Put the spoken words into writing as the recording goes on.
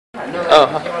Oh,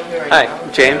 hi,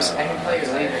 James. Hi,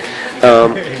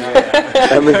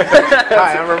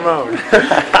 I'm Ramon.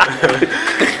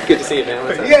 Good to see you, man.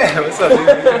 What's up? Yeah, what's up,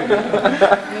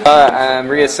 dude? I'm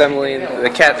reassembling the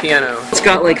cat piano. It's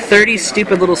got like 30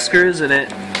 stupid little screws in it,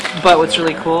 but what's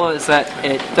really cool is that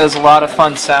it does a lot of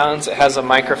fun sounds. It has a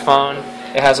microphone.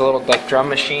 It has a little like drum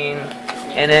machine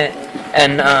in it,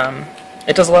 and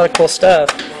it does a lot of cool stuff.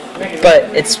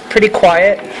 But it's pretty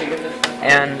quiet,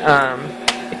 and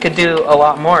it could do a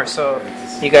lot more. So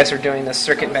you guys are doing this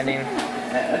circuit bending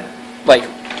like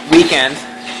weekend,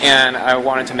 and I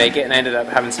wanted to make it, and I ended up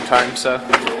having some time. So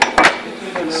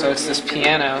it's this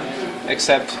piano,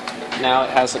 except now it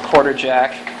has a quarter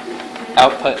jack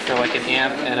output for like an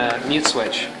amp and a mute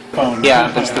switch. Phone. Yeah,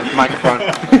 that's the microphone.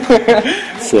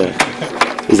 So,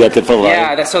 is that the full?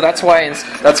 Yeah, that's why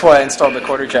I installed the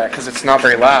quarter jack, because it's not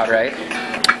very loud, right?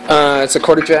 It's a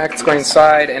quarter jack. It's going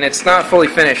inside, and it's not fully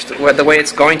finished. The way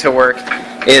it's going to work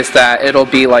is that it'll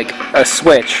be like a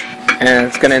switch, and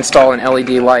it's going to install an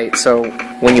LED light. So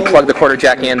when you plug the quarter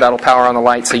jack in, that'll power on the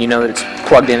light, so you know that it's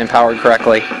plugged in and powered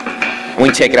correctly. When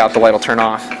you take it out, the light will turn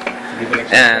off.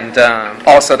 And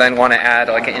also then want to add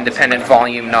like an independent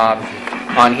volume knob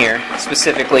on here,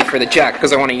 specifically for the jack,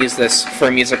 because I want to use this for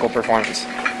musical performance.